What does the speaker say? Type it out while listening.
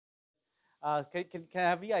Can I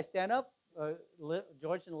have you guys stand up?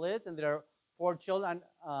 George and Liz, and their 4 children,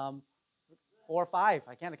 4 or 5.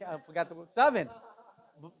 I forgot the seven.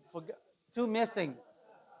 Two missing.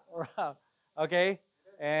 Okay.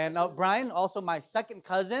 And Brian, also my second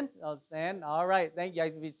cousin. I'll stand. All right. Thank you. You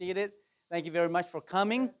guys be seated. Thank you very much for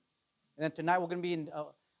coming. And then tonight we're going to be in.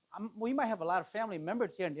 We might have a lot of family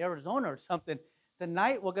members here in Arizona or something.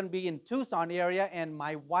 Tonight we're going to be in Tucson area, and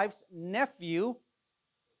my wife's nephew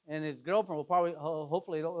and his girlfriend will probably,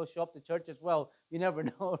 hopefully, they'll show up to church as well. You never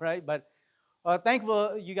know, right? But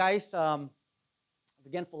thankful you guys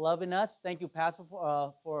again for loving us. Thank you, Pastor,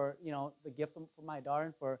 for the gift for my daughter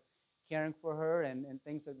and for caring for her and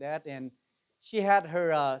things like that. And she had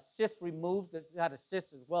her cyst removed. She had a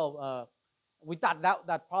cyst as well. We thought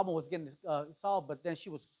that problem was getting solved, but then she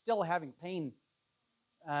was still having pain,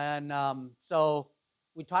 and so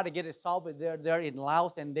we tried to get it solved. But they're in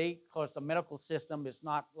Laos, and of course, the medical system is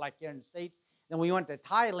not like here in the States. Then we went to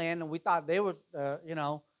Thailand, and we thought they were,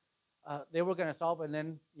 they were going to solve it. And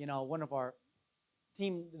then, one of our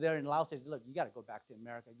team there in Laos said, "Look, you got to go back to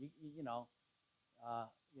America.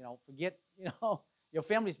 Forget, your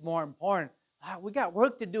family's more important. We got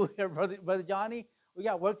work to do here, brother Johnny. We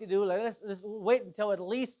got work to do. Let's wait until at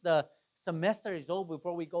least the semester is over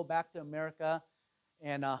before we go back to America."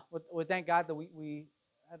 And we thank God that we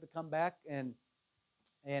had to come back, and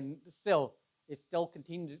still it's still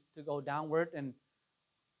continued to go downward. And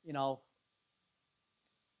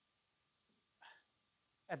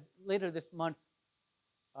later this month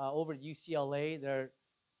over at UCLA,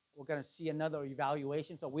 we're going to see another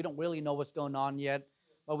evaluation. So we don't really know what's going on yet,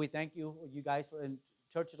 but we thank you guys and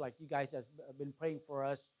churches like you guys have been praying for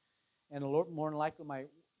us. And the Lord, more than likely, my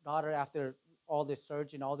daughter, after all this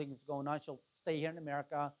surge and all things going on, she'll stay here in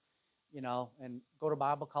America, and go to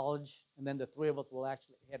Bible college, and then the three of us will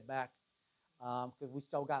actually head back because we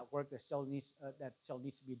still got work that still needs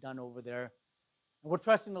to be done over there. And we're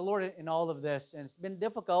trusting the Lord in all of this, and it's been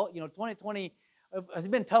difficult. 2020 has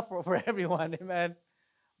been tough for everyone, amen.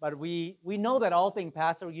 But we know that all things,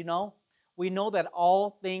 Pastor, we know that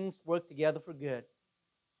all things work together for good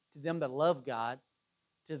to them that love God,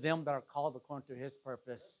 to them that are called according to His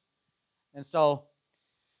purpose. And so,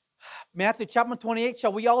 Matthew chapter 28,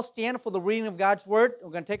 shall we all stand for the reading of God's word?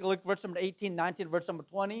 We're going to take a look at verse number 18, 19, verse number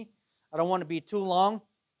 20. I don't want to be too long.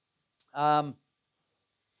 In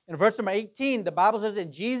verse number 18, the Bible says,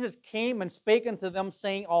 "And Jesus came and spake unto them,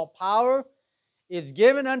 saying, All power is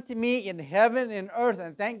given unto me in heaven and earth."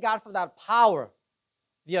 And thank God for that power,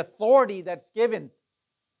 the authority that's given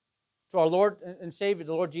to our Lord and Savior,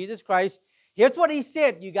 the Lord Jesus Christ. Here's what He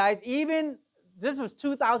said, you guys. Even, this was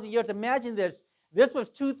 2,000 years. Imagine this. This was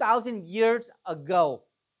 2,000 years ago.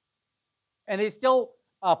 And it's still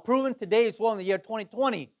proven today as well in the year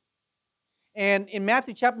 2020. And in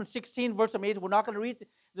Matthew chapter 16, verse 8, we're not going to read.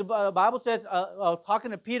 The Bible says,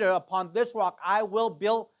 talking to Peter, "Upon this rock I will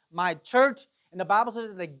build my church." And the Bible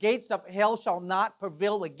says, "The gates of hell shall not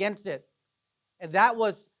prevail against it." And that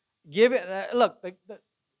was given. Look,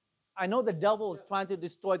 I know the devil is trying to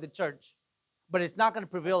destroy the church, but it's not going to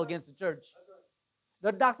prevail against the church.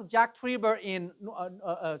 The Dr. Jack Trieber in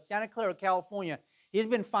Santa Clara, California, he's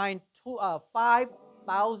been fined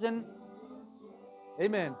 $5,000.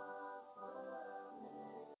 Amen.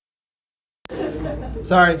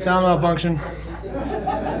 Sorry, sound malfunction.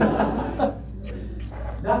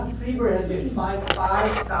 Dr. Trieber has been fined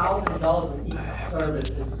 $5,000 for each service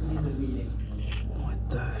in the meeting. What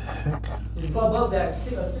the heck? It's above that.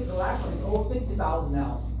 The last one is over 60,000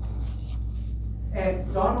 now.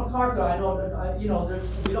 And John MacArthur, I know that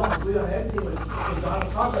we don't agree on everything with John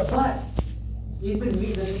MacArthur, but he's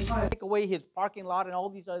been trying to take away his parking lot and all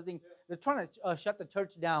these other things. They're trying to shut the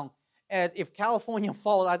church down. And if California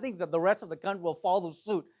follows, I think that the rest of the country will follow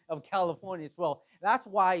suit of California as well. That's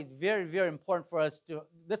why it's very, very important for us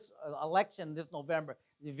this election this November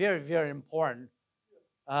is very, very important.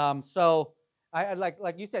 So I like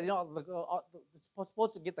you said, it's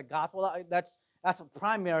supposed to get the gospel out. That's a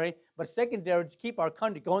primary, but secondary to keep our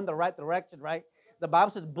country going the right direction, right? The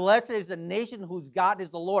Bible says, "Blessed is the nation whose God is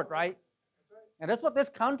the Lord," right? And that's what this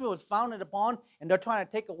country was founded upon, and they're trying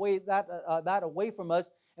to take away that away from us.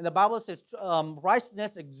 And the Bible says,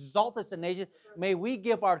 "Righteousness exalteth the nation." May we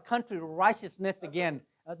give our country righteousness again.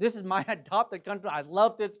 This is my adopted country. I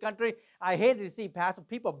love this country. I hate to see, Pastor,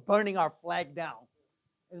 people burning our flag down.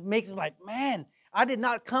 It makes me like, man, I did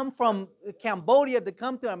not come from Cambodia to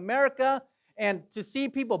come to America and to see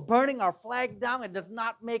people burning our flag down. It does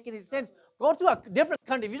not make any sense. Go to a different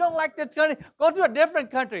country. If you don't like this country, go to a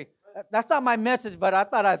different country. That's not my message, but I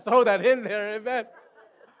thought I'd throw that in there. Amen.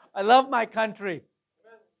 I love my country.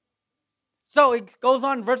 So it goes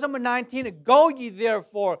on, verse number 19, go ye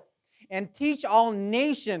therefore and teach all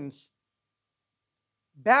nations,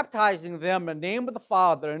 baptizing them in the name of the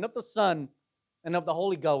Father and of the Son and of the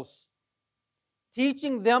Holy Ghost,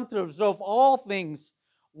 teaching them to observe all things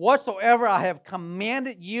whatsoever I have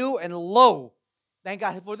commanded you, and lo, thank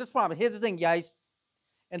God for this promise. Here's the thing, guys.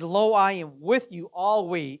 And lo, I am with you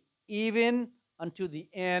always, even unto the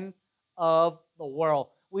end of the world.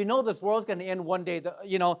 We know this world's going to end one day.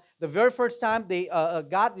 The very first time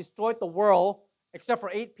God destroyed the world, except for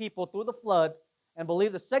 8 people through the flood, and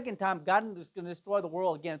believe the second time God is going to destroy the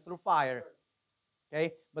world again through fire.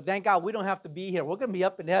 Okay, but thank God we don't have to be here. We're going to be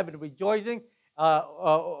up in heaven rejoicing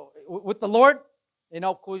with the Lord. You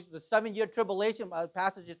know, the 7-year tribulation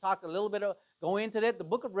passage just talked a little bit of going into it. The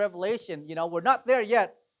book of Revelation, we're not there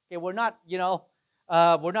yet. Okay, we're not,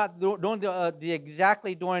 we're not doing the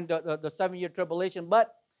exactly during the 7-year tribulation,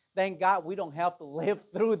 but thank God we don't have to live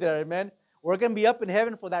through there, amen. We're going to be up in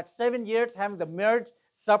heaven for that 7 years, having the marriage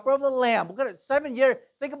supper of the Lamb. We're going to 7-year,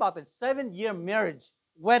 think about this, 7-year marriage,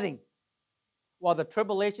 wedding, while the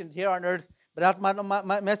tribulation is here on earth. But that's my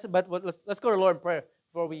message. But let's go to the Lord in prayer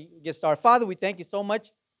before we get started. Father, we thank you so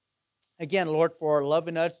much, again, Lord, for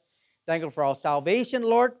loving us. Thank you for our salvation,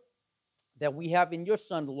 Lord, that we have in your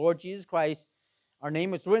Son, the Lord Jesus Christ. Our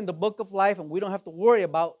name is written in the book of life, and we don't have to worry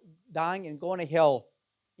about dying and going to hell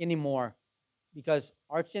anymore, because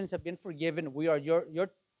our sins have been forgiven. We are your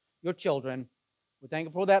children. We thank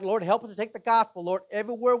you for that, Lord. Help us to take the gospel, Lord,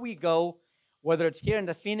 everywhere we go, whether it's here in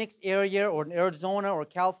the Phoenix area or in Arizona or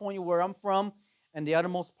California, where I'm from, and the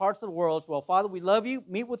uttermost parts of the world. Well, Father, we love you.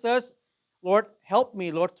 Meet with us. Lord, help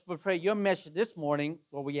me, Lord, to prepare your message this morning.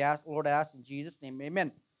 Lord, we ask, in Jesus' name,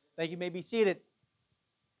 amen. Thank you. You may be seated.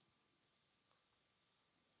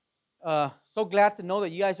 So glad to know that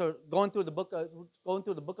you guys are going through the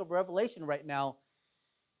book of Revelation right now.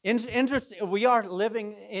 Interesting. We are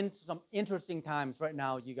living in some interesting times right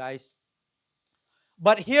now, you guys.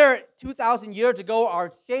 But here, 2,000 years ago,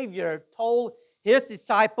 our Savior told his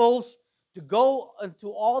disciples to go into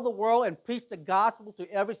all the world and preach the gospel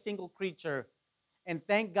to every single creature. And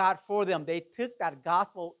thank God for them. They took that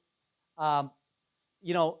gospel,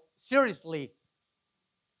 seriously.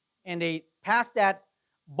 And they passed that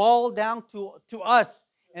ball down to us.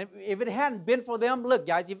 And if it hadn't been for them, look,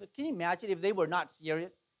 guys, can you imagine if they were not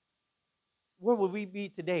serious? Where would we be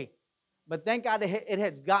today? But thank God it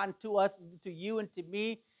has gotten to us, to you and to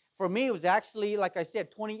me. For me, it was actually, like I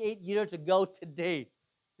said, 28 years ago today.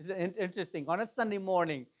 It's interesting. On a Sunday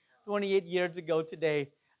morning, 28 years ago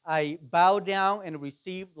today, I bowed down and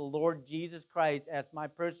received the Lord Jesus Christ as my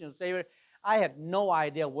personal Savior. I had no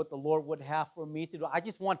idea what the Lord would have for me to do. I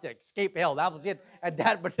just wanted to escape hell. That was it at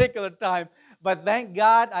that particular time. But thank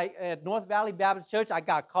God, at North Valley Baptist Church, I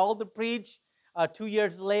got called to preach 2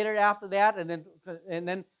 years later after that, and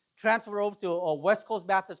then transferred over to West Coast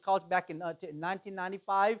Baptist College back in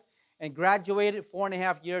 1995, and graduated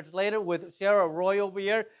 4.5 years later with Sarah Roy over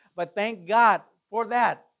here. But thank God for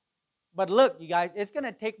that. But look, you guys, it's going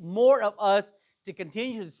to take more of us to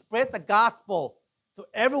continue to spread the gospel to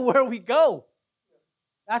everywhere we go.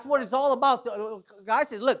 That's what it's all about. God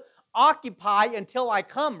says, look, occupy until I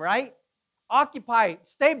come, right? Occupy,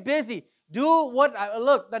 stay busy. Do what,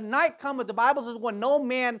 look, the night cometh, the Bible says, when no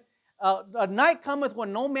man, the night cometh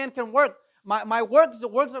when no man can work. My work is the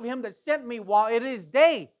works of him that sent me while it is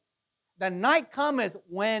day. The night cometh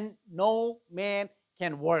when no man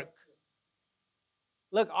can work.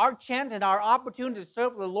 Look, our chance and our opportunity to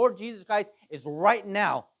serve the Lord Jesus Christ is right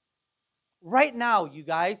now. Right now, you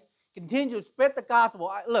guys. Continue to spread the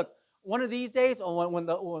gospel. Look, one of these days, or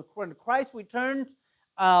when Christ returns,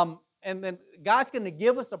 and then God's going to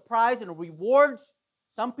give us a prize and rewards.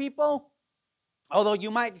 Some people, although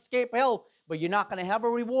you might escape hell, but you're not going to have a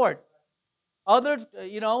reward. Others,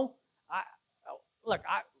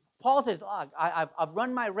 Paul says, I've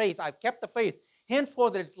run my race, I've kept the faith.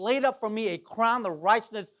 Henceforth, it's laid up for me a crown of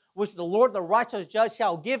righteousness, which the Lord, the righteous judge,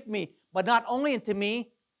 shall give me, but not only unto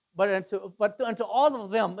me, but unto all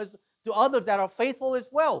of them, to others that are faithful as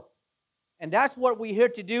well. And that's what we're here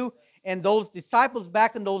to do. And those disciples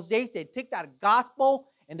back in those days, they took that gospel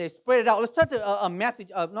and they spread it out. Let's turn to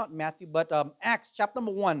Acts chapter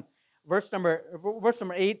number 1, verse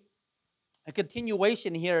number 8, a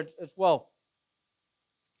continuation here as well.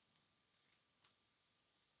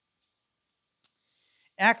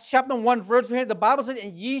 Acts chapter 1, verse 8, the Bible says,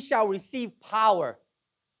 and ye shall receive power.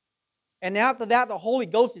 And after that, the Holy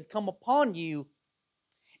Ghost is come upon you,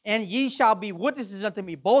 and ye shall be witnesses unto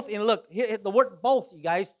me. Both, and look, here, the word both, you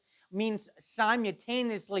guys, means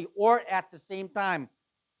simultaneously or at the same time.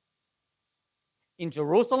 In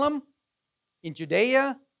Jerusalem, in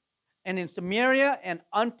Judea, and in Samaria, and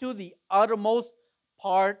unto the uttermost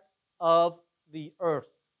part of the earth.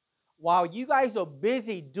 While you guys are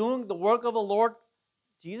busy doing the work of the Lord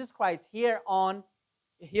Jesus Christ here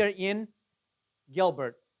in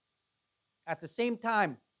Gilbert, at the same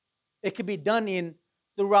time, it can be done in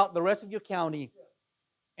throughout the rest of your county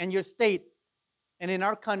and your state and in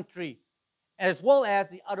our country, as well as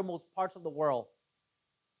the uttermost parts of the world.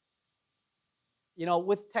 You know,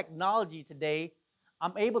 with technology today,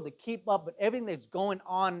 I'm able to keep up with everything that's going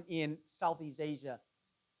on in Southeast Asia.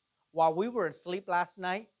 While we were asleep last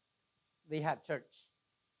night, they had church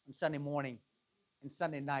on Sunday morning and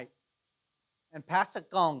Sunday night. And Pastor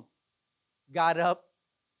Kong got up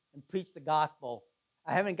and preached the gospel.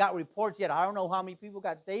 I haven't got reports yet. I don't know how many people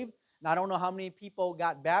got saved, and I don't know how many people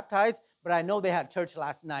got baptized, but I know they had church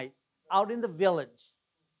last night out in the village.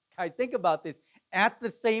 Guys, think about this. At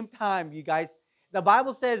the same time, you guys, the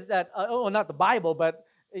Bible says that, not the Bible, but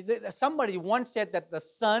somebody once said that the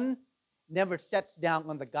sun never sets down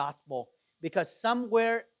on the gospel because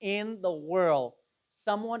somewhere in the world,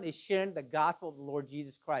 someone is sharing the gospel of the Lord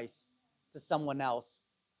Jesus Christ to someone else.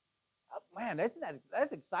 Man,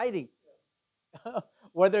 that's exciting.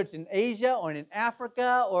 Whether it's in Asia or in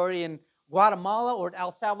Africa or in Guatemala or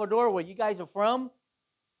El Salvador, where you guys are from,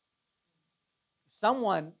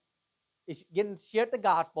 someone is getting shared the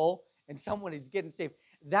gospel and someone is getting saved.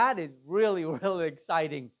 That is really, really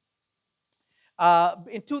exciting.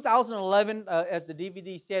 In 2011, as the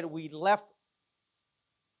DVD said, we left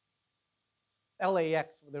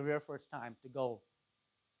LAX for the very first time to go.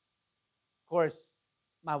 Of course,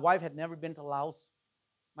 my wife had never been to Laos,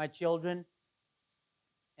 my children,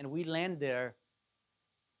 and we land there.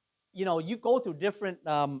 You know, you go through different,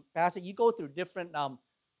 you go through different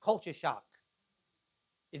culture shock.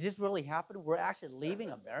 Is this really happening? We're actually leaving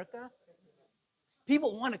America?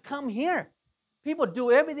 People want to come here. People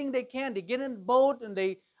do everything they can to get in the boat, and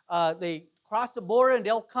they cross the border, and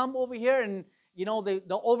they'll come over here, and you know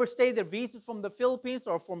they'll overstay their visas from the Philippines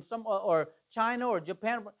or from or China or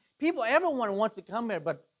Japan. Everyone wants to come here,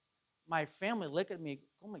 but my family look at me.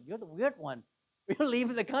 Oh my, you're the weird one. You're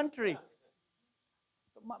leaving the country.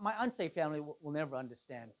 My unsafe family will never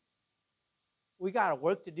understand. We got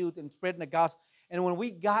work to do in spreading the gospel. And when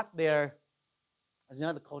we got there, there's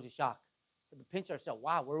another culture shock. We had to pinch ourselves.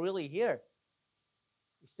 Wow, we're really here.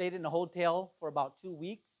 We stayed in a hotel for about 2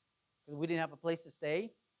 weeks because we didn't have a place to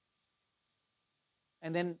stay.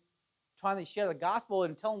 And then trying to share the gospel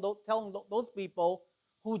and telling those people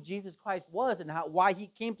who Jesus Christ was and why he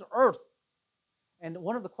came to earth. And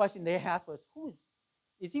one of the questions they asked was,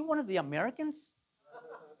 is he one of the Americans?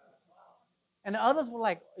 And the others were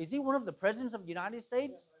like, is he one of the presidents of the United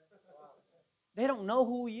States? They don't know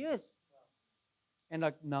who he is. And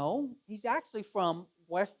like, no, he's actually from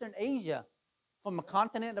Western Asia, from the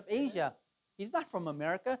continent of Asia. He's not from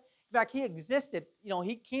America. In fact, he existed,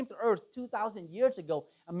 he came to earth 2,000 years ago.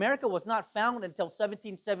 America was not found until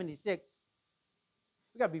 1776.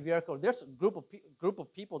 We got to be very careful. There's a group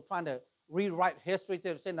of people trying to rewrite history.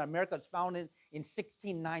 They're saying that America was founded in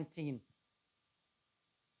 1619.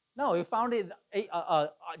 No, it founded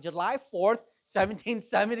July 4th,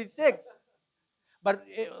 1776.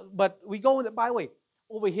 But we go, by the way,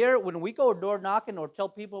 over here, when we go door knocking or tell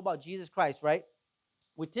people about Jesus Christ, right?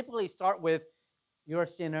 We typically start with, you're a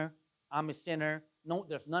sinner, I'm a sinner. No,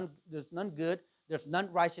 there's none good, there's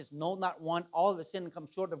none righteous, no, not one. All of the sin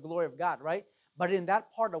comes short of the glory of God, right? But in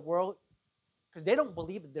that part of the world, because they don't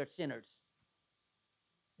believe that they're sinners.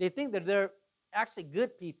 They think that they're actually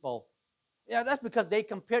good people. Yeah, that's because they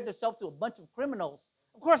compared themselves to a bunch of criminals.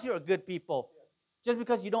 Of course you're a good people. Just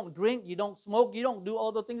because you don't drink, you don't smoke, you don't do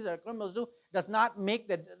all the things that criminals do, does not make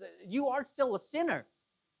that you are still a sinner.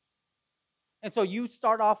 And so you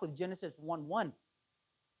start off with Genesis 1:1.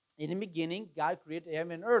 In the beginning, God created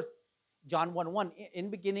heaven and earth. John 1:1. In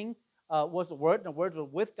the beginning was the Word, and the Word was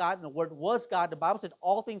with God, and the Word was God. The Bible says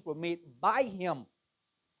all things were made by Him.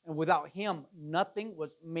 And without Him, nothing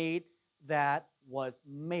was made that was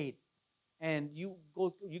made. And you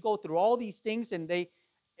go through all these things, and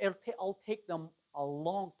it'll take them a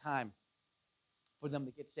long time for them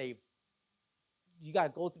to get saved. You got to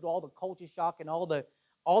go through all the culture shock and all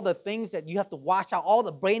the things that you have to wash out, all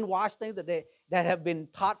the brainwash things that have been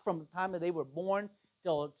taught from the time that they were born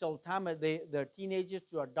till the time that they're teenagers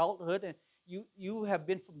to adulthood, and you have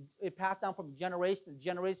been passed down from generation to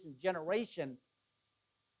generation to generation.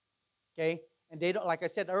 Okay, and they don't, like I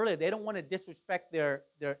said earlier, they don't want to disrespect their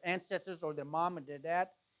ancestors or their mom and their dad,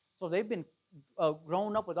 so they've been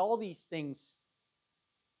grown up with all these things.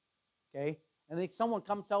 Okay, and then someone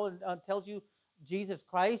comes out and tells you Jesus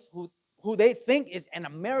Christ, who they think is an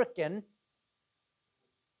American,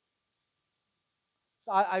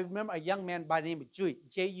 So I remember a young man by the name of Jui,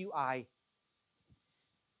 Jui.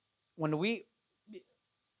 When we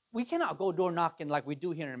cannot go door knocking like we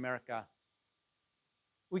do here in America.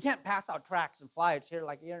 We can't pass out tracts and flyers here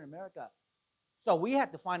like here in America. So we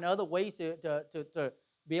had to find other ways to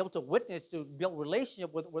be able to witness, to build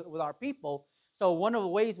relationship with our people. So one of the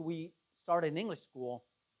ways we started an English school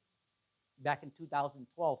back in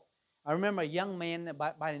 2012. I remember a young man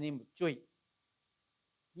by the name of Jui.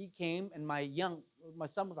 He came, and my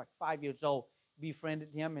son was like 5 years old, befriended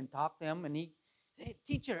him and talked to him, and he said, "Hey,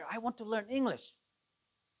 teacher, I want to learn English."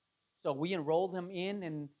 So we enrolled him in,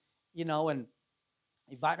 and and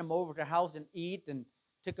invited him over to the house and eat, and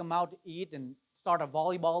took him out to eat, and start a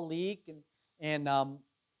volleyball league, and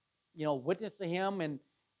witness to him, and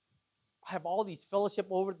have all these fellowship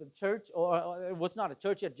over at the church, or it was not a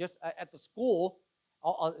church yet, just at the school,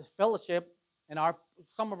 fellowship, and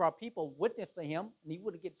some of our people witnessed to him, and he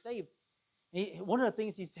wouldn't get saved. One of the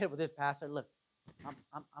things he said with his pastor, "Look,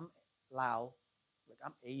 I'm Lao, look,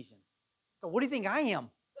 I'm Asian. So what do you think I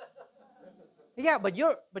am?" "Yeah, but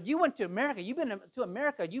you went to America. You've been to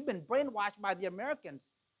America. You've been brainwashed by the Americans."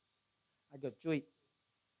 I go, "Jui,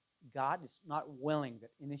 God is not willing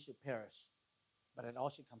that any should perish, but that all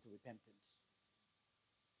should come to repentance."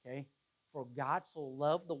 Okay? For God so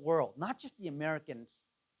loved the world, not just the Americans,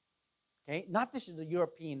 okay? Not just the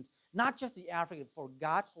Europeans, not just the Africans. For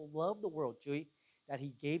God so loved the world, Jui, that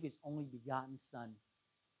he gave his only begotten Son,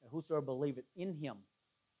 that whosoever believeth in him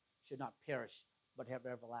should not perish, but have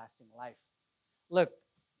everlasting life. Look,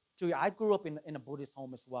 Jui, I grew up in a Buddhist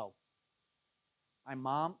home as well. My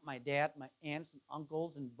mom, my dad, my aunts and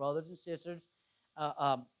uncles and brothers and sisters,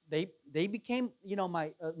 they became,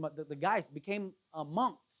 the guys became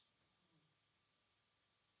monks.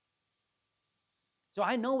 So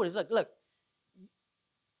I know what it's like. Look,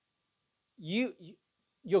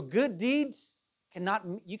 your good deeds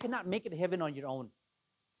you cannot make it to heaven on your own.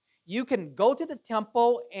 You can go to the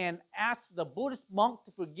temple and ask the Buddhist monk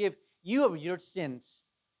to forgive you of your sins,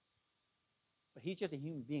 but he's just a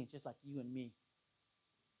human being, just like you and me.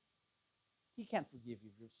 He can't forgive you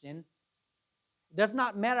of your sin. It does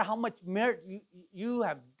not matter how much merit you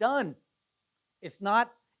have done. It's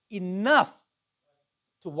not enough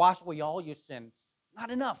to wash away all your sins. Not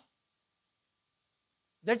enough.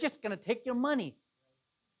 They're just going to take your money.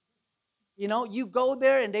 You go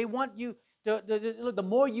there and they want you to, the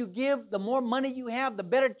more you give, the more money you have, the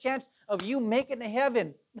better chance of you making it to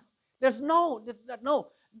heaven. The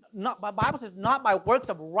Bible says, not by works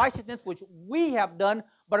of righteousness which we have done,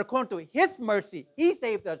 but according to his mercy. He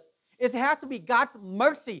saved us. It has to be God's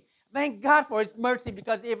mercy. Thank God for his mercy,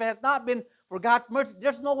 because if it has not been for God's mercy,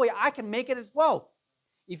 there's no way I can make it as well.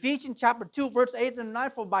 Ephesians chapter 2, verse 8 and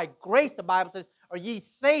 9, for by grace, the Bible says, are ye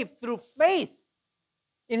saved through faith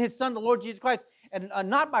in his Son, the Lord Jesus Christ, and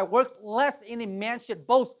not by works, lest any man should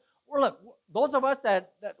boast. Well, look, those of us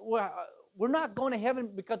that we're not going to heaven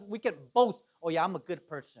because we can boast, "Oh yeah, I'm a good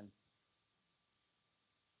person."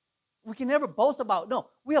 We can never boast about, no,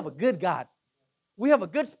 we have a good God. We have a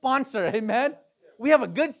good sponsor, amen? We have a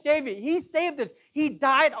good Savior. He saved us. He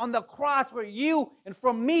died on the cross for you and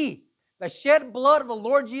for me. The shed blood of the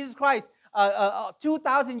Lord Jesus Christ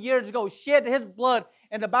 2,000 years ago shed his blood.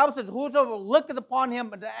 And the Bible says, whosoever looketh upon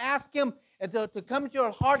him and to ask him and to come into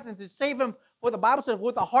your heart and to save him. For the Bible says,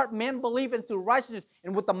 with the heart man believe unto righteousness,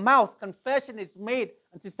 and with the mouth confession is made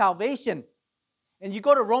unto salvation. And you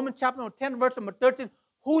go to Romans chapter 10, verse number 13,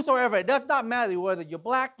 whosoever, it does not matter whether you're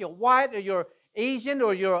black, you're white, or you're Asian,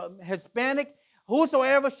 or you're Hispanic,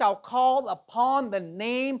 whosoever shall call upon the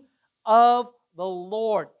name of the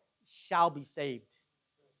Lord shall be saved.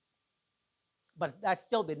 But that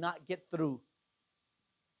still did not get through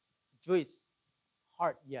Jui's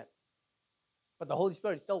heart yet. But the Holy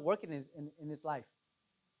Spirit is still working in his life.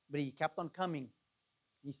 But he kept on coming.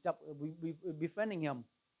 We befriending him.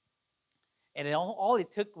 And all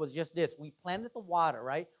it took was just this. We planted the water,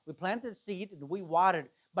 right? We planted the seed and we watered.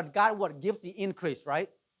 But God gives the increase, right?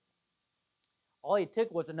 All it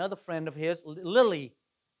took was another friend of his, Lily,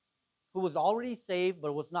 who was already saved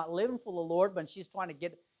but was not living for the Lord, but she's trying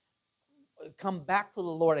to come back to the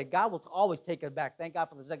Lord. And God will always take her back. Thank God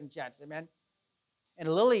for the second chance, amen?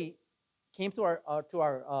 And Lily came to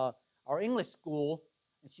our English school,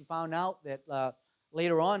 and she found out that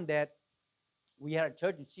later on that we had a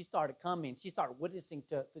church, and she started coming. She started witnessing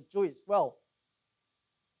to Joy as well.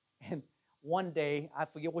 And one day, I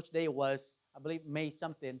forget which day it was, I believe May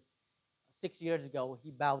something, 6 years ago, he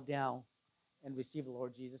bowed down and received the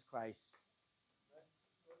Lord Jesus Christ.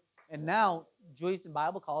 And now, Joy's in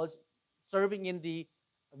Bible college, serving in the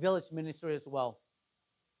village ministry as well.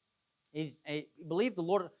 He believed the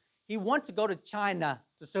Lord. he wants to go to China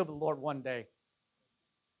to serve the Lord one day.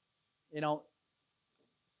 You know,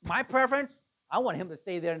 my preference, I want him to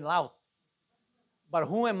stay there in Laos. But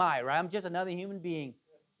who am I, right? I'm just another human being.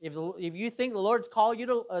 If you think the Lord's called you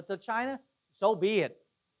to China, so be it.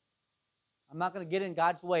 I'm not going to get in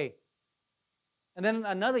God's way. And then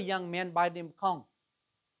another young man by the name of Kong.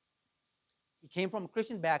 He came from a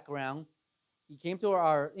Christian background. He came to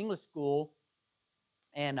our English school,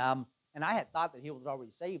 and I had thought that he was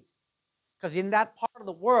already saved. Because in that part of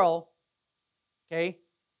the world, okay,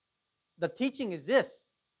 the teaching is this,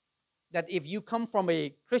 that if you come from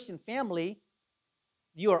a Christian family,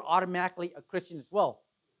 you are automatically a Christian as well.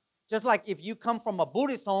 Just like if you come from a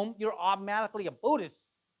Buddhist home, you're automatically a Buddhist.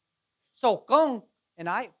 So Kong and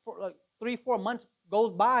I, for like 3-4 months goes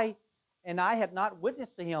by, and I had not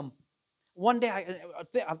witnessed to him. One day,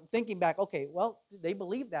 I'm thinking back, okay, well, they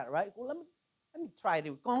believe that, right? Well, let me try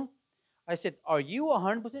it. Kong, I said, are you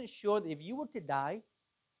 100% sure that if you were to die,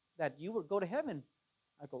 that you would go to heaven?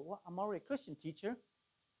 I go, well, I'm already a Christian, teacher.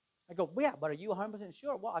 I go, well, yeah, but are you 100%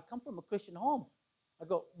 sure? Well, I come from a Christian home. I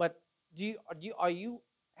go, but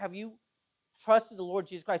have you trusted the Lord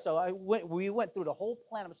Jesus Christ? So we went through the whole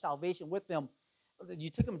plan of salvation with them.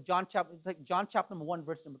 You took them John chapter number 1,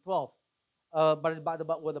 verse number 12.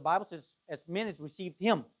 But where the Bible says, as many as received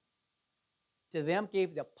him, to them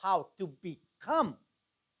gave the power to become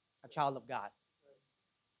a child of God.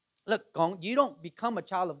 Look, Kong, you don't become a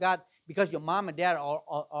child of God because your mom and dad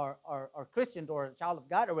are Christians or a child of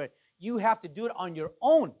God. Or you have to do it on your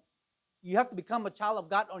own. You have to become a child of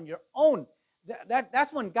God on your own.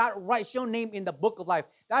 That's when God writes your name in the book of life.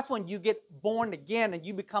 That's when you get born again and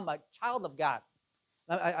you become a child of God.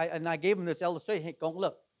 I gave him this illustration. Hey, Kong,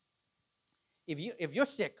 look. If you're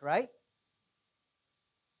sick, right?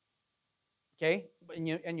 Okay, and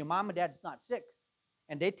your mom and dad is not sick,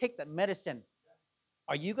 and they take that medicine,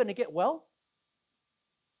 are you going to get well?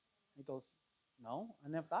 He goes, no, I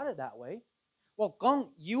never thought of it that way. Well, Gong,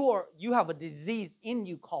 you have a disease in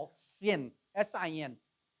you called sin, S-I-N.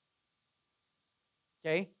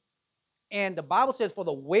 Okay, and the Bible says, for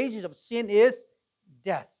the wages of sin is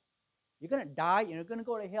death. You're going to die, and you're going to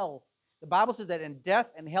go to hell. The Bible says that in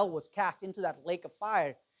death and hell was cast into that lake of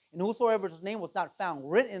fire, and whosoever's name was not found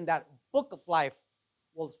written in that book of life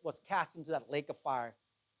was cast into that lake of fire.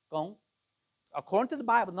 Gong. According to the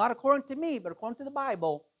Bible, not according to me, but according to the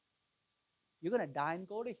Bible, you're going to die and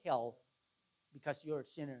go to hell because you're a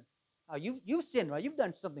sinner. Now, you've sinned, right? You've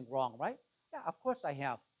done something wrong, right? Yeah, of course I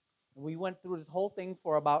have. And we went through this whole thing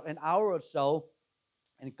for about an hour or so,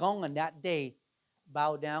 and Gong on that day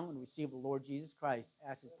bowed down and received the Lord Jesus Christ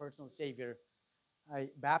as his personal Savior. I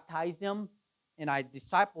baptized him, and I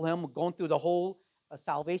discipled him, going through the whole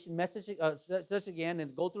salvation message again,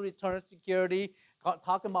 and go through eternal security,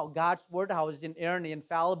 talking about God's word, how it's inerrant,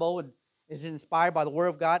 infallible, and is inspired by the word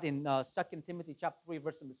of God in 2 Timothy chapter 3,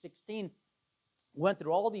 verse number 16. Went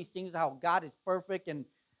through all these things, how God is perfect and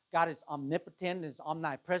God is omnipotent, is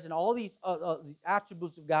omnipresent, all these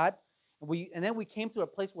attributes of God. And then we came to a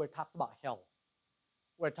place where it talks about hell,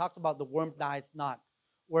 where it talks about the worm dies not,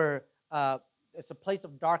 where it's a place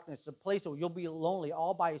of darkness, a place where you'll be lonely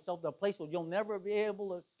all by yourself, a place where you'll never be able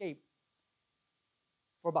to escape.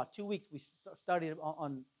 For about 2 weeks, we studied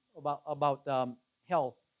about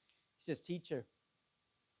hell. He says, teacher,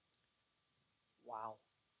 wow,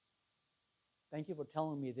 thank you for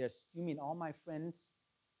telling me this. You mean all my friends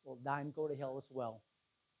will die and go to hell as well?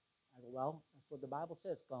 I go, well, that's what the Bible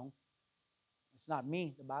says, Gong. It's not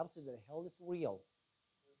me. The Bible says that hell is real.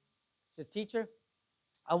 He says, teacher,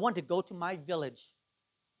 I want to go to my village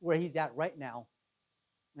where he's at right now,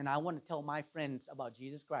 and I want to tell my friends about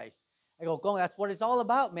Jesus Christ. I go, Gong, that's what it's all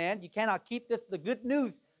about, man. You cannot keep the good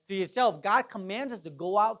news to yourself. God commands us to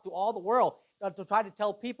go out to all the world, to try to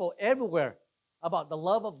tell people everywhere about the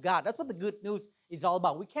love of God. That's what the good news is all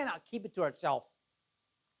about. We cannot keep it to ourselves.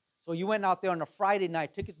 So you went out there on a Friday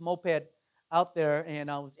night, took his moped out there,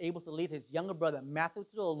 and I was able to lead his younger brother, Matthew,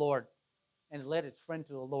 to the Lord, and led his friend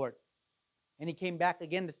to the Lord. And he came back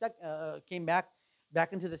again, came back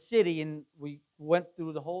into the city, and we went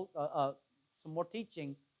through the whole, some more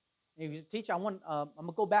teaching. And he was, teacher, I'm going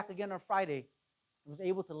to go back again on Friday. I was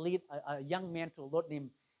able to lead a young man to the Lord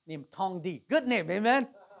named Tong Di. Good name, amen?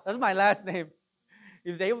 That's my last name.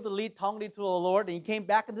 He was able to lead Tong Di to the Lord, and he came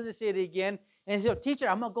back into the city again. And he said, teacher,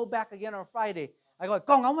 I'm going to go back again on Friday. I go,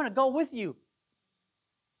 Gong, I want to go with you.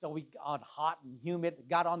 So we got hot and humid,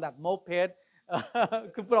 got on that moped,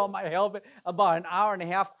 could put on my helmet, about an hour and a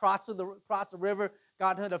half, crossed the river,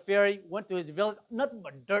 got into the ferry, went to his village, nothing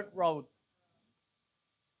but dirt road.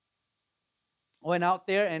 Went out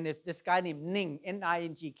there, and this guy named Ning,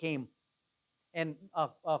 N-I-N-G, came. And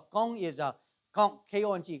Kong is Kong,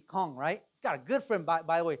 K-O-N-G, Kong, right? He's got a good friend, by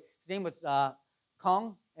the way. His name was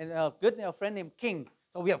Kong, and a good friend named King.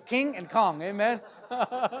 So we have King and Kong, amen?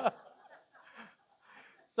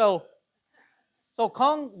 so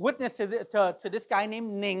Kong witnessed to this guy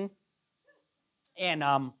named Ning,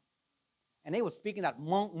 and they were speaking that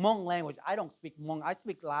Hmong language. I don't speak Hmong. I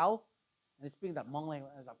speak Lao, and they speaking that Hmong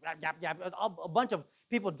language. It's like, yap, yap, yap. A bunch of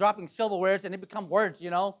people dropping silverwares, and they become words, you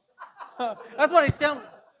know? That's what it sounds.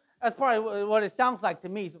 That's probably what it sounds like to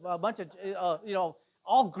me. It's a bunch of,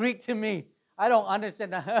 all Greek to me. I don't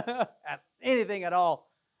understand anything at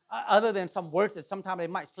all, other than some words that sometimes they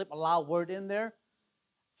might slip a loud word in there.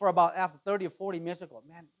 For about after 30 or 40 minutes, I go,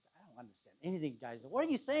 man, I don't understand anything, guys. What are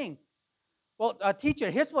you saying? Well,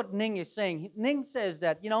 teacher, here's what Ning is saying. Ning says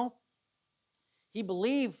that, he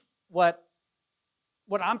believed what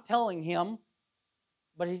I'm telling him,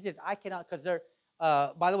 but he says, I cannot, because they're,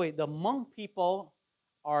 by the way, the Hmong people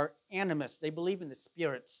are animists. They believe in the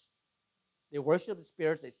spirits. They worship the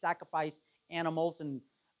spirits. They sacrifice animals, and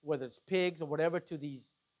whether it's pigs or whatever, to these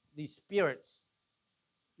spirits.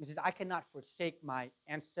 He says, I cannot forsake my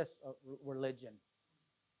ancestral religion.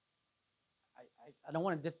 I don't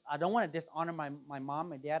want to dishonor my mom,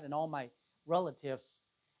 my dad, and all my relatives.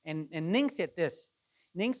 And Ning said this.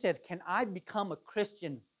 Ning said, can I become a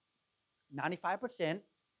Christian 95%,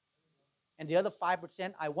 and the other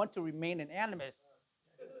 5% I want to remain an animist?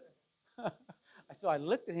 So I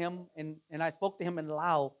looked at him, and I spoke to him in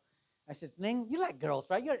Lao. I said, Ning, you like girls,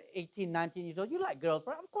 right? You're 18, 19 years old. You like girls,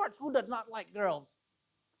 right? Of course, who does not like girls?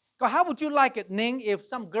 How would you like it, Ning, if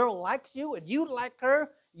some girl likes you and you like her?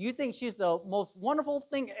 You think she's the most wonderful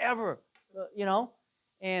thing ever,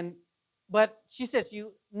 But she says,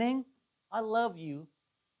 Ning, I love you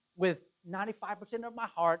with 95% of my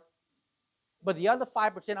heart, but the other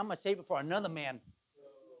 5%, I'm going to save it for another man.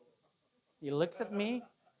 He looks at me.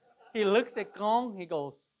 He looks at Kong. He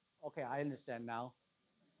goes, okay, I understand now.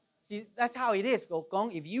 See, that's how it is,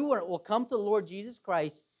 Kong. If you will come to the Lord Jesus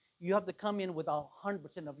Christ, you have to come in with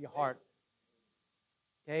 100% of your heart.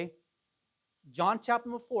 Okay? John chapter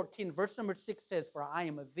 14, verse number 6 says, for I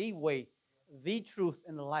am the way, the truth,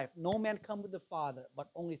 and the life. No man come to the Father, but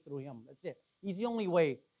only through him. That's it. He's the only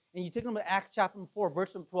way. And you take them to Acts chapter 4,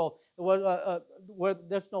 verse 12, where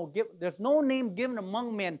there's no name given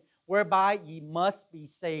among men whereby ye must be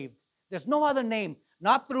saved. There's no other name.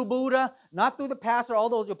 Not through Buddha, not through the pastor,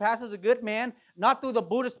 although your pastor's a good man, not through the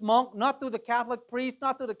Buddhist monk, not through the Catholic priest,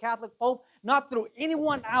 not through the Catholic pope, not through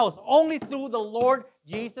anyone else, only through the Lord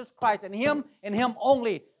Jesus Christ, and him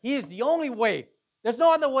only. He is the only way. There's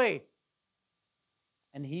no other way.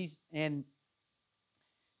 And he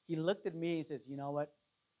looked at me and says, you know what?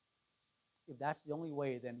 If that's the only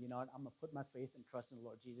way, then, I'm going to put my faith and trust in the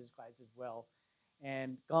Lord Jesus Christ as well.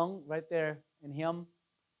 And Gong, right there, and him,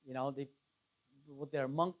 they, with their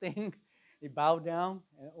monk thing, they bowed down.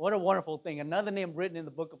 And what a wonderful thing. Another name written in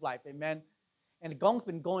the book of life. Amen. And Gong's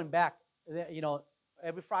been going back.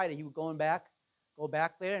 Every Friday he would go back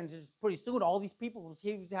there. And just pretty soon all these people,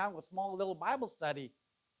 he was having a small little Bible study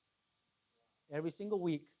every single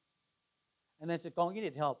week. And then I said, Gong, you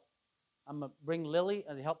need help. I'm going to bring Lily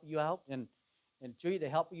to help you out, and Judy to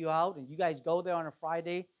help you out. And you guys go there on a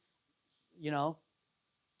Friday,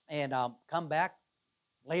 and come back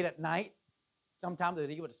late at night. Sometimes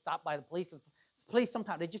they would stop by the police. Police,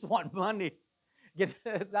 sometimes they just want money. Get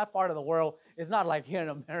that part of the world. It's not like here in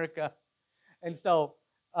America. And so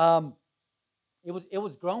it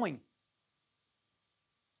was growing.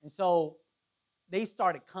 And so they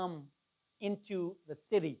started come into the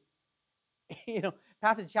city.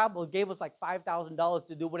 Pastor Chapel gave us like $5,000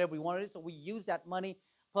 to do whatever we wanted. So we used that money,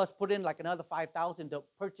 plus put in like another $5,000 to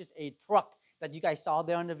purchase a truck that you guys saw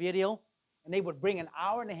there in the video. And they would bring an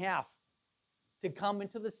hour and a half to come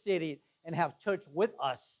into the city and have church with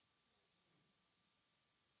us.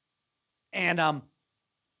 And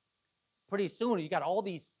pretty soon you got all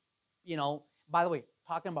these, by the way,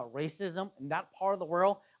 talking about racism in that part of the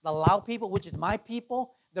world. The Lao people, which is my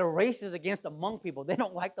people, they're racist against the Hmong people. They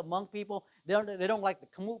don't like the Hmong people. They don't like the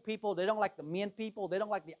Khmer people. They don't like the Mien people. They don't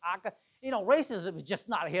like the Aka. Racism is just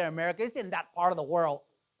not here in America. It's in that part of the world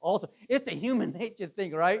also. It's a human nature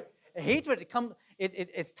thing, right? Hatred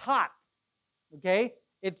it's taught. Okay?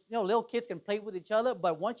 It's little kids can play with each other,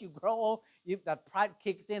 but once you grow old, that pride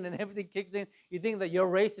kicks in and everything kicks in. You think that your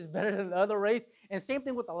race is better than the other race. And same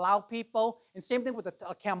thing with the Lao people, and same thing with the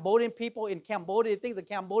Cambodian people. In Cambodia, they think the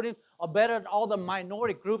Cambodians are better than all the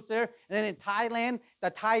minority groups there. And then in Thailand,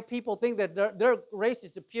 the Thai people think that their race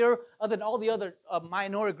is superior other than all the other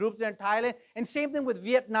minority groups there in Thailand. And same thing with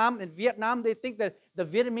Vietnam. In Vietnam, they think that the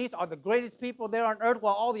Vietnamese are the greatest people there on earth,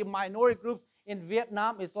 while all the minority groups in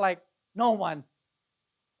Vietnam, it's like no one.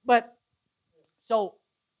 But so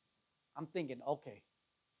I'm thinking, okay,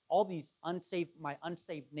 all these my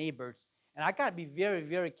unsafe neighbors, and I gotta be very,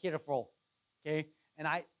 very careful. Okay, and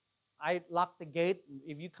I lock the gate.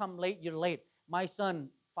 If you come late, you're late. My son,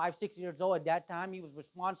 5, 6 years old at that time, he was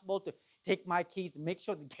responsible to take my keys and make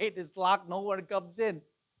sure the gate is locked, no one comes in.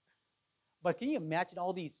 But can you imagine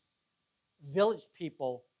all these village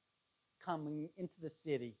people coming into the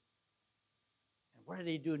city? And what are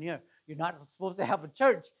they doing here? You're not supposed to have a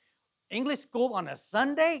church. English school on a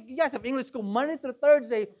Sunday? You guys have English school Monday through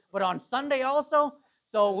Thursday, but on Sunday also?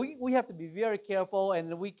 So we have to be very careful,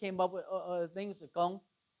 and we came up with things to come.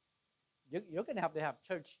 You're going to have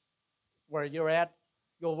church where you're at,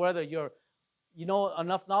 whether you know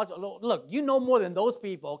enough knowledge. Look, you know more than those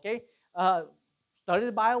people, okay? Study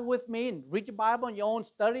the Bible with me and read your Bible on your own,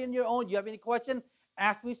 study on your own. You have any question?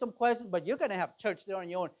 Ask me some questions, but you're going to have church there on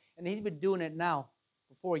your own. And he's been doing it now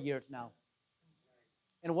for 4 years now.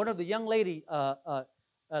 And one of the young lady,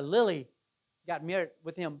 Lily, got married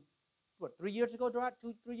with him, 3 years ago, Gerard?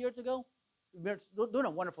 3 years ago? Doing a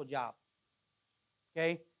wonderful job.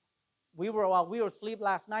 Okay? While we were asleep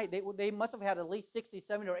last night, they must have had at least 60,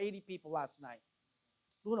 70, or 80 people last night.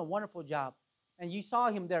 Doing a wonderful job. And you saw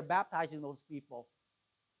him there baptizing those people.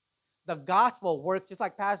 The gospel works just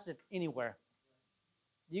like Pastor anywhere.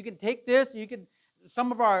 You can take this,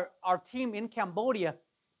 some of our team in Cambodia,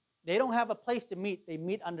 they don't have a place to meet. They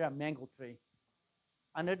meet under a mango tree,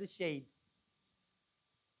 under the shade.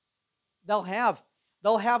 They'll have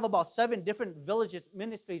about 7 different villages,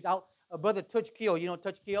 ministries out. Brother Tuch Keo, you know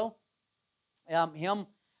Tuch Keo?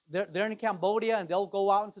 They're in Cambodia, and they'll go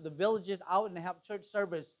out into the villages out and have church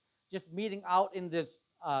service, just meeting out in this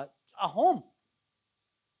a home.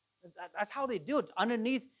 That's how they do it.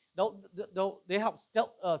 Underneath, they have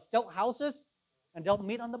stilt houses, and they'll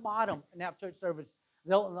meet on the bottom and have church service.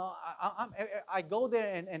 I go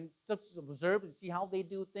there and just observe and see how they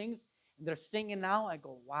do things, and they're singing now. I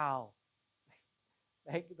go, wow,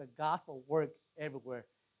 the gospel works everywhere.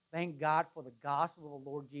 Thank God for the gospel of the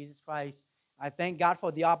Lord Jesus Christ. I thank God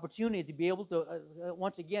for the opportunity to be able to,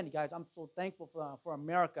 once again, you guys, I'm so thankful for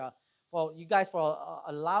America, for you guys for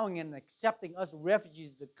allowing and accepting us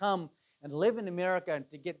refugees to come and live in America and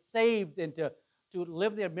to get saved and to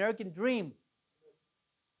live the American dream.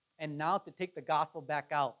 And now to take the gospel back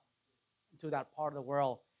out into that part of the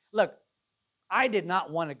world. Look, I did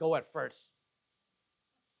not want to go at first.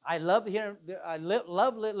 I love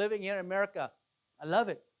living here in America. I love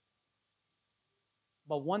it.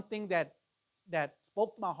 But one thing that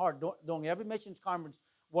spoke to my heart during every missions conference,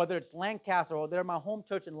 whether it's Lancaster or they're my home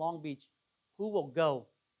church in Long Beach, who will go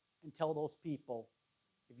and tell those people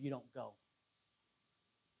if you don't go?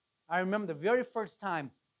 I remember the very first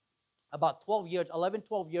time, about 12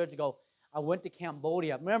 years ago, I went to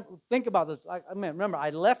Cambodia. Think about this. Remember, I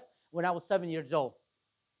left when I was 7 years old.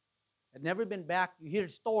 I'd never been back. You hear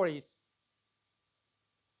stories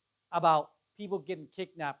about people getting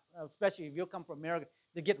kidnapped, especially if you come from America,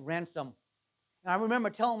 they get ransom. And I remember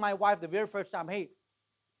telling my wife the very first time, hey,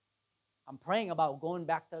 I'm praying about going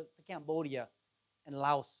back to Cambodia and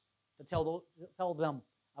Laos to tell them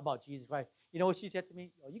about Jesus Christ. You know what she said to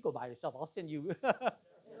me? Oh, you go by yourself. I'll send you.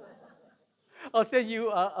 I'll send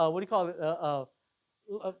you. What do you call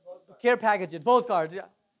it? Care package and postcards. Yeah.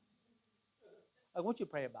 I want you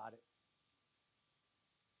to pray about it.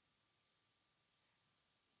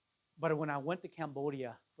 But when I went to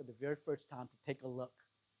Cambodia for the very first time to take a look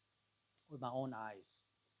with my own eyes,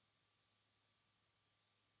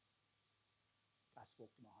 God spoke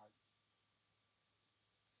to my heart.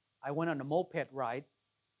 I went on a moped ride.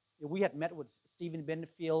 We had met with Stephen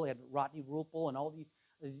Benefield and Rodney Rupel and all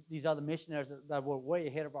these other missionaries that were way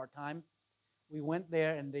ahead of our time. We went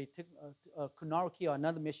there, and they took Kunar Keo,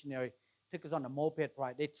 another missionary, took us on a moped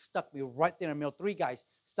ride. They stuck me right there in the middle. 3 guys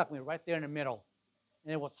stuck me right there in the middle.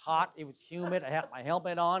 And it was hot. It was humid. I had my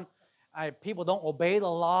helmet on. People don't obey the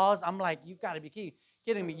laws. I'm like, you got to be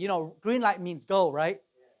kidding me. You know, green light means go, right?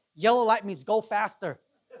 Yellow light means go faster.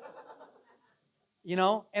 You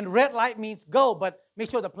know, and red light means go, but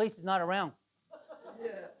make sure the police is not around. Yeah.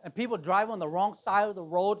 And people drive on the wrong side of the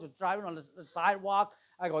road, driving on the sidewalk.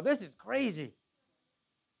 I go, this is crazy.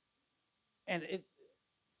 And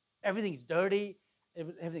everything's dirty.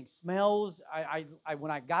 Everything smells.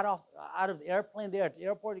 When I got out of the airplane there at the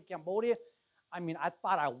airport in Cambodia, I mean, I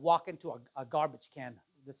thought I walked into a garbage can,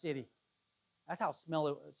 the city. That's how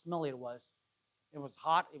smelly it was. It was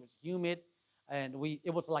hot. It was humid. And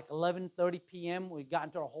it was like 11:30 p.m. We got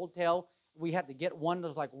into our hotel. We had to get one that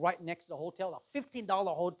was like right next to the hotel, a $15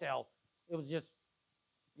 hotel. It was just,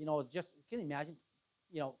 can you imagine?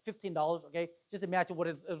 $15. Okay, just imagine what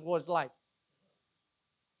it's like.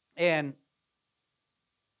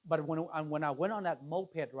 But when I went on that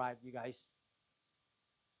moped ride, you guys,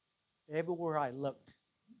 everywhere I looked,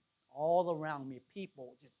 all around me,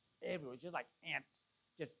 people just everywhere, just like ants,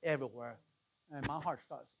 just everywhere, and my heart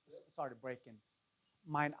started breaking.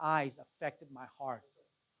 Mine eyes affected my heart.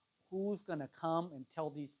 Who's gonna come and tell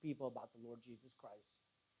these people about the Lord Jesus Christ?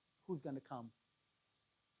 Who's gonna come?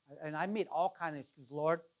 And I made all kinds of excuses.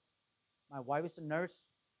 Lord, my wife is a nurse.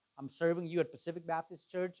 I'm serving you at Pacific Baptist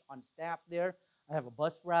Church on staff there. I have a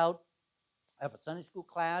bus route. I have a Sunday school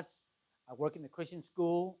class. I work in the Christian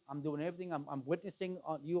school. I'm doing everything. I'm witnessing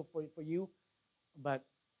on you for you. But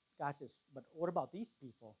God says, but what about these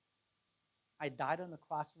people? I died on the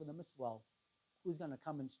cross for them as well. Who's going to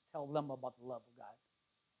come and tell them about the love of God?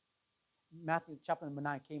 Matthew chapter number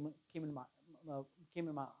 9 came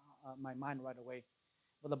in my mind right away.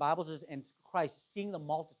 But the Bible says, and Christ, seeing the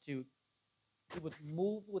multitude, he was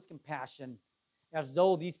moved with compassion, as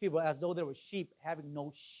though they were sheep having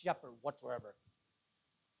no shepherd whatsoever.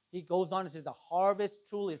 He goes on and says, the harvest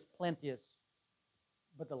truly is plenteous,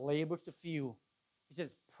 but the laborers are few. He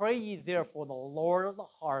says, pray ye therefore the Lord of the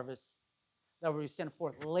harvest, that will send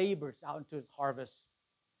forth laborers out into his harvest.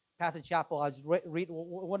 Pastor Chappell, I was reading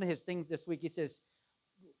one of his things this week. He says,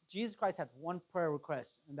 Jesus Christ had one prayer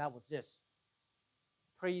request, and that was this.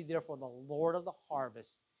 Pray ye therefore the Lord of the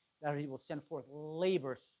harvest, that he will send forth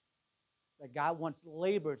laborers, that God wants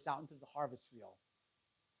laborers out into the harvest field.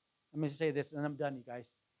 Let me say this, and I'm done, you guys.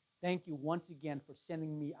 Thank you once again for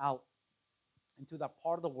sending me out into that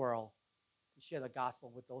part of the world to share the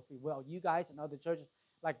gospel with those people. Well, you guys and other churches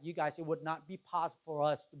like you guys, it would not be possible for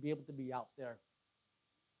us to be able to be out there.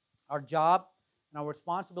 Our job and our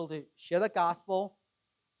responsibility to share the gospel,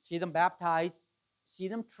 see them baptized, see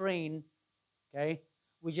them trained, okay?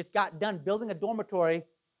 We just got done building a dormitory,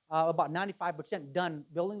 about 95% done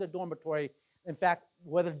building the dormitory. In fact,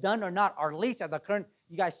 whether done or not, our lease at the current,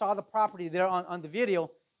 you guys saw the property there on the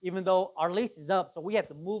video, even though our lease is up, so we had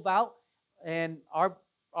to move out, and our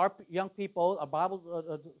young people, our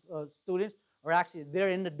Bible students, are actually there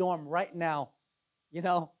in the dorm right now. You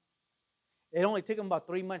know, it only took them about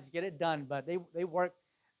 3 months to get it done, but they work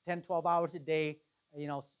 10, 12 hours a day,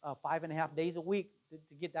 5.5 days a week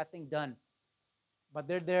to get that thing done. But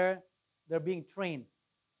they're there, they're being trained.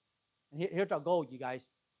 And here's our goal, you guys.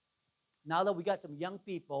 Now that we got some young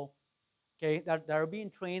people, okay, that are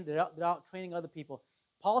being trained, they're out training other people.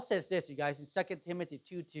 Paul says this, you guys, in 2 Timothy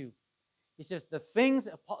 2:2. He says,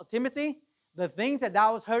 Timothy, the things that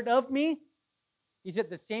thou hast heard of me, he said,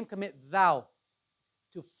 the same commit thou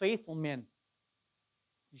to faithful men.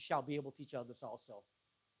 You shall be able to teach others also.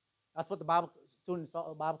 That's what the Bible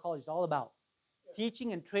college is all about. Yes.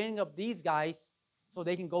 Teaching and training up these guys so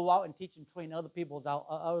they can go out and teach and train other people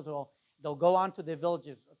out. They'll go on to their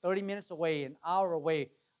villages 30 minutes away, an hour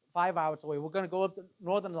away, 5 hours away. We're going to go up to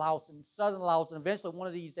northern Laos and southern Laos, and eventually one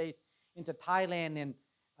of these days into Thailand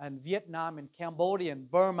and Vietnam and Cambodia and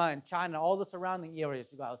Burma and China, all the surrounding areas,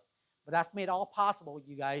 you guys. But that's made all possible,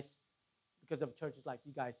 you guys, because of churches like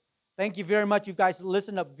you guys. Thank you very much. You guys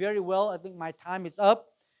listened up very well. I think my time is up.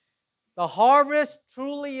 The harvest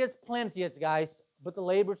truly is plenteous, guys, but the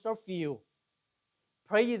laborers are few.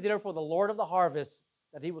 Pray ye therefore the Lord of the harvest,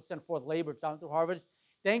 that he will send forth laborers out into the harvest.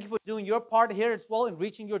 Thank you for doing your part here as well in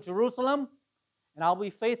reaching your Jerusalem. And I'll be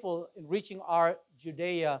faithful in reaching our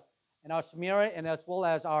Judea and our Samaria, and as well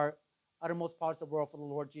as our uttermost parts of the world for the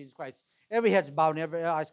Lord Jesus Christ. Every head's bowed and every eye's